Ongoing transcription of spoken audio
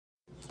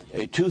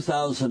A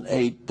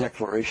 2008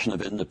 Declaration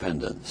of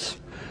Independence.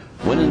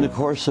 When in the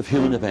course of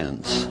human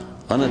events,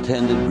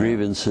 unattended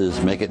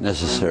grievances make it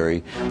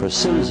necessary for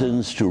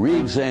citizens to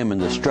re-examine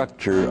the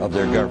structure of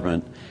their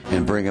government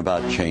and bring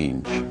about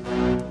change.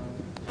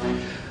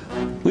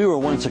 We were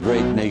once a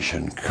great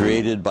nation,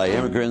 created by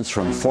immigrants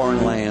from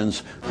foreign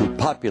lands who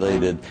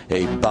populated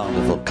a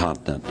bountiful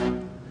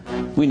continent.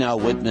 We now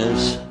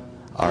witness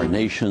our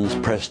nation's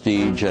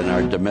prestige and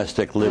our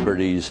domestic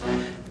liberties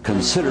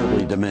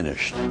considerably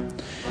diminished.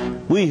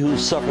 We who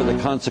suffer the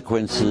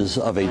consequences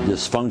of a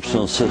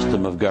dysfunctional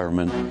system of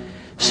government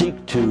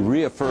seek to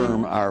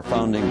reaffirm our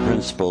founding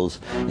principles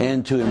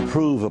and to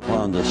improve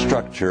upon the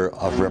structure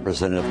of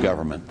representative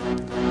government.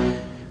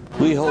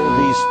 We hold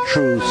these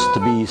truths to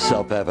be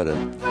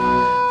self-evident,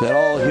 that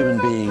all human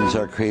beings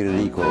are created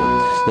equal,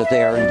 that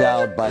they are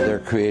endowed by their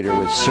Creator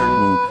with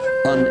certain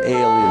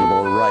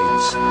unalienable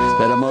rights,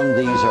 that among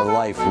these are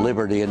life,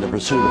 liberty, and the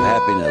pursuit of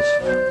happiness.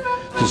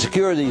 To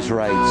secure these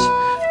rights,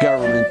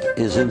 government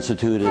is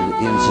instituted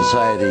in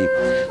society,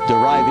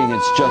 deriving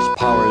its just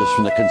powers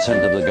from the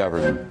consent of the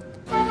governed.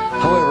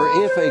 However,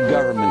 if a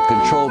government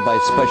controlled by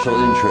special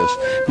interests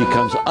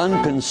becomes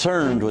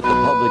unconcerned with the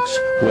public's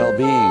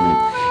well-being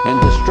and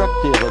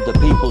destructive of the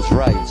people's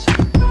rights,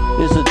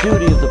 it is the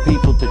duty of the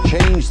people to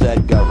change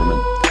that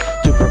government,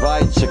 to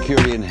provide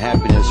security and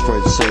happiness for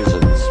its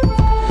citizens.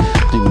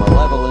 The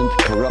malevolent,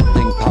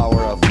 corrupting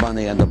power of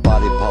money and the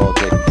body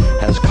politic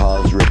has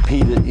caused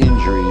repeated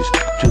injuries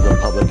to the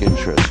public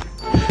interest.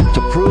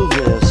 To prove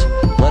this,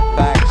 let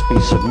facts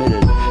be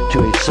submitted to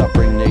a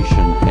suffering nation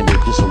and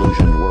a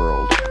disillusioned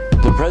world.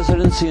 The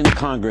presidency and the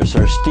Congress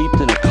are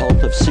steeped in a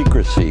cult of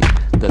secrecy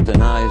that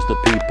denies the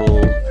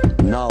people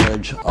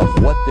knowledge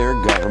of what their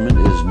government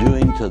is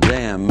doing to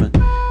them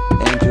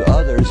and to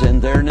others in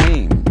their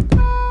name.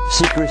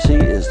 Secrecy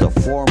is the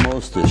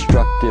foremost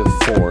destructive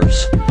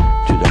force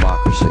to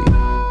democracy.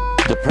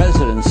 The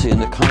presidency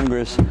and the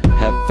Congress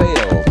have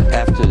failed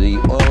after the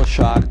oil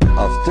shock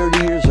of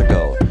 30 years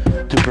ago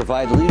to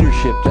provide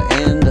leadership to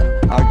end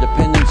our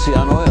dependency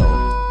on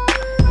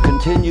oil.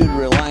 Continued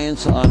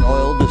reliance on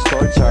oil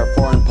distorts our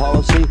foreign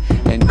policy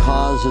and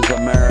causes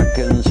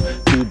Americans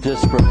to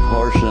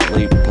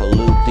disproportionately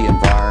pollute the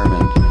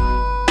environment.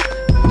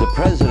 The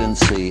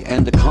presidency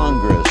and the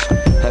Congress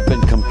have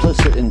been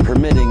complicit in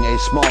permitting a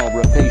small,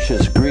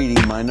 rapacious,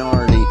 greedy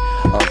minority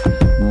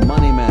of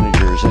money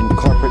managers and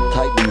corporate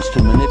titans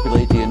to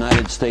manipulate the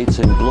United States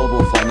and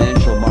global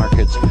financial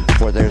markets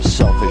for their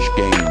selfish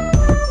gain.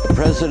 The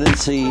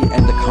presidency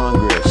and the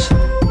Congress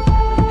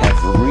have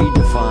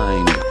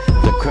redefined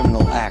the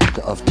criminal act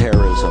of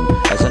terrorism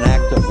as an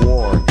act of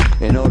war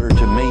in order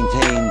to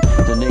maintain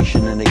the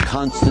nation in a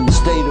constant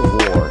state of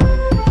war,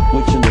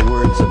 which in the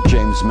words of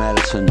James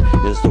Madison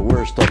is the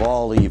worst of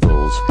all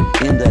evils,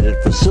 in that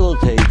it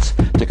facilitates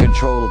the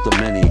control of the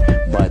many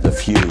by the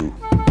few.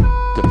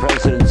 The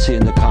presidency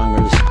and the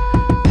Congress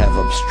have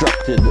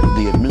obstructed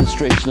the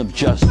administration of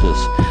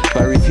justice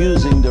by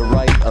refusing the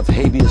right of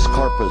habeas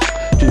corpus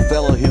to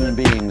fellow human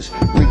beings,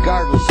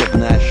 regardless of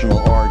national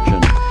origin,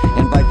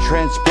 and by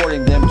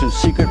transporting them to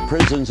secret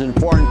prisons in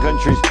foreign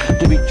countries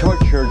to be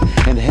tortured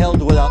and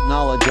held without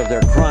knowledge of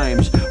their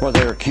crimes or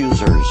their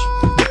accusers.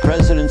 The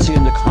presidency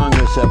and the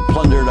Congress have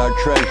plundered our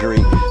treasury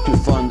to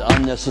fund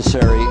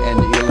unnecessary and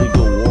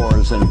illegal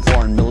wars and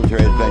foreign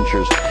military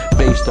adventures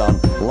based on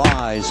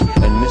lies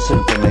and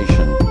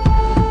misinformation.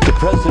 The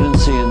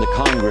presidency and the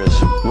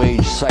Congress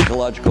wage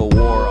psychological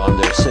war on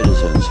their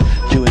citizens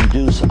to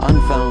induce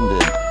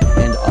unfounded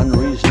and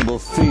unreasonable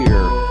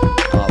fear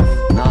of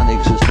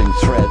non-existing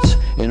threats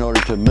in order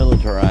to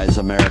militarize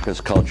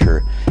America's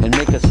culture and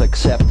make us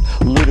accept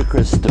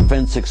ludicrous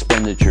defense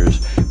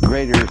expenditures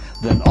greater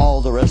than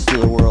all the rest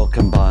of the world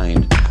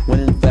combined, when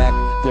in fact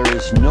there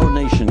is no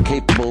nation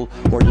capable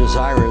or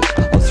desirous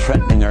of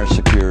threatening our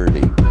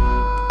security.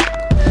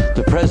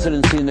 The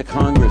presidency and the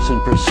Congress, in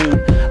pursuit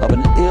of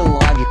an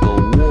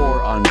illogical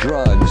war on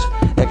drugs,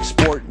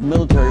 export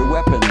military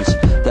weapons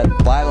that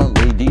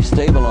violently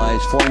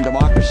destabilize foreign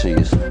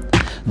democracies.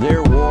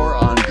 Their war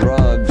on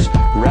drugs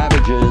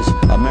ravages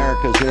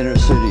America's inner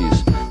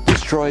cities,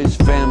 destroys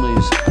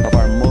families of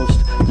our most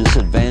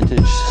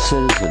disadvantaged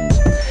citizens,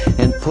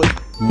 and put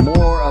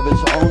more of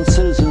its own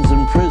citizens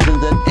in prison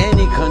than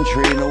any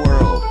country in the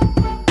world.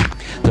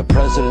 The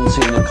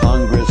presidency and the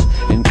Congress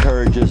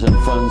encourages and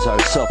funds our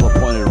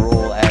self-appointed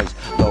role as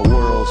the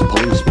world's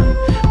policeman,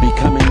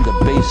 becoming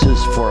the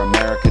basis for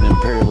American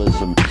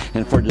imperialism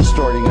and for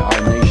distorting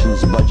our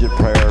nation's budget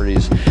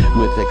priorities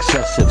with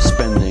excessive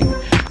spending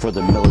for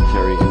the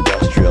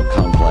military-industrial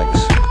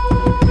complex.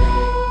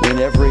 In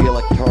every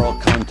electoral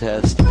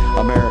contest,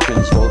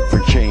 Americans vote for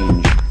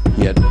change,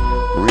 yet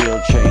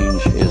real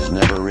change is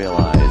never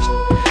realized.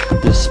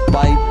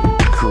 Despite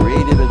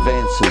creative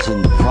advances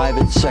in the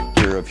private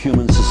sector of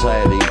human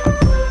society,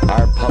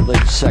 our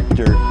public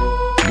sector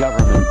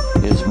government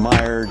is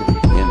mired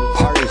in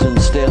partisan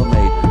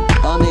stalemate,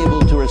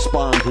 unable to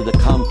respond to the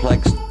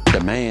complex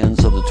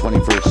demands of the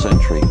 21st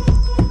century.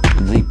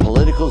 The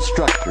political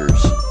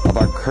structures of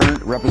our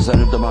current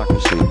representative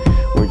democracy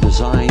were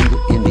designed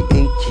in the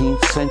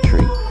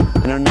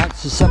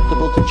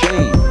susceptible to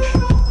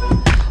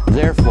change.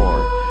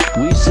 Therefore,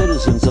 we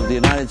citizens of the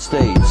United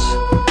States,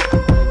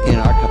 in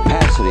our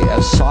capacity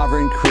as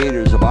sovereign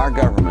creators of our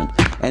government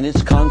and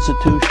its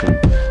Constitution,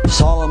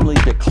 solemnly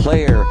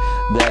declare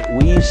that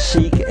we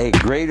seek a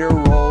greater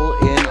role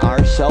in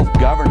our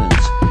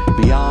self-governance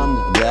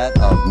beyond that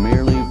of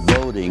merely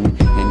voting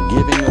and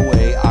giving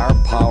away our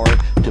power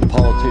to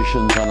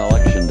politicians on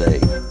Election Day.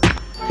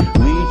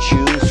 We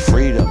choose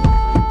freedom,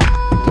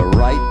 the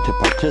right to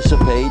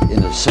participate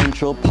in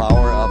essential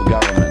power of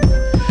government,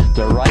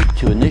 the right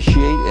to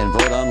initiate and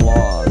vote on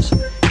laws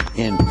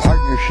in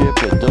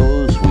partnership with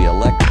those we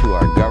elect to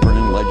our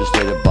governing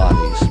legislative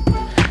bodies.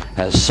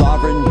 As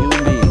sovereign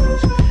human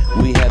beings,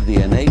 we have the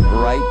innate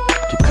right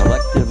to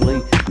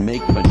collectively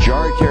make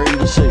majoritarian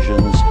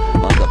decisions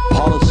on the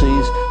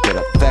policies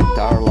that affect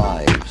our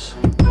lives.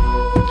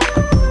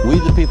 We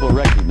the people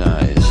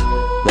recognize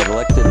that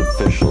elected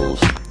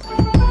officials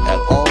at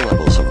all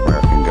levels of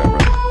American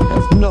government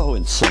have no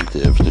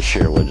incentive to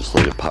share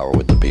legislative power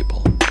with the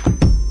people.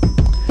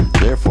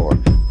 Therefore,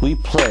 we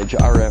pledge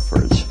our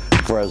efforts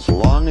for as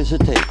long as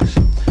it takes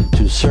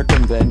to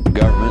circumvent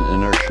government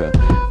inertia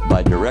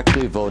by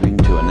directly voting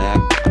to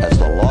enact as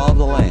the law of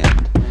the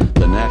land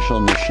the National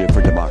Initiative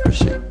for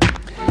Democracy.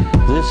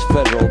 This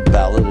federal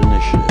ballot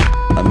initiative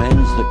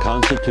amends the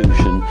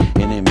Constitution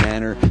in a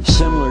manner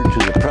similar to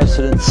the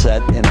precedent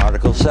set in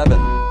Article 7.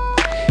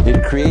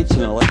 It creates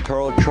an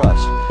electoral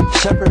trust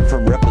separate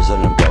from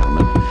representative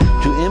government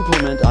to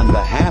implement on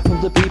behalf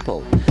of the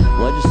people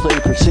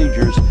legislative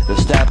procedures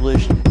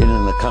established in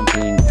an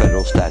accompanying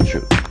federal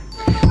statute.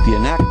 The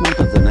enactment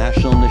of the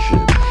National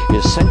Initiative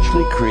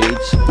essentially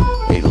creates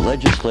a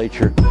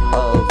legislature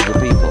of the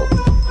people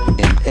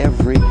in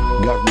every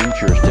government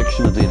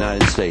jurisdiction of the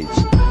United States,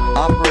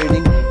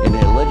 operating in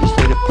a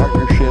legislative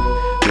partnership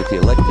with the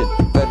elected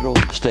federal,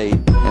 state,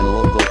 and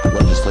local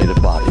legislative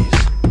bodies.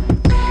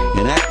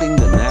 Enacting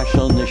the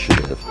National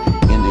Initiative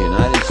in the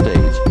United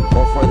States,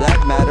 or for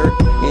that matter,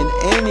 in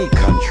any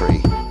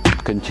country,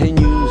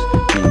 continues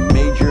the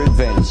major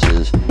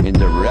advances in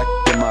direct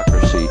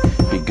democracy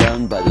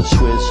begun by the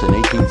Swiss in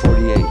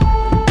 1848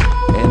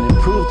 and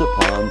improved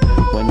upon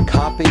when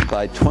copied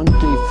by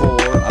 24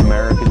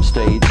 American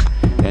states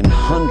and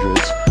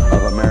hundreds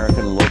of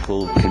American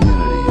local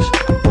communities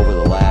over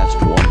the last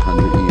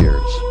 100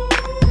 years.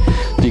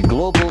 The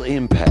global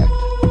impact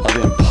of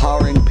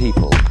empowering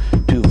people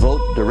to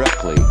vote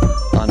directly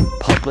on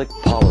public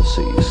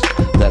policies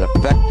that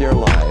affect their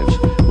lives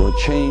will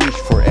change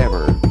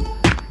forever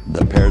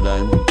the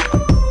paradigm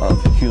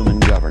of human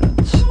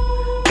governance,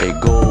 a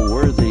goal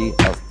worthy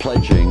of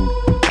pledging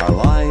our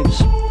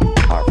lives,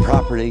 our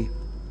property,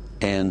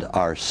 and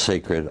our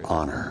sacred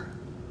honor.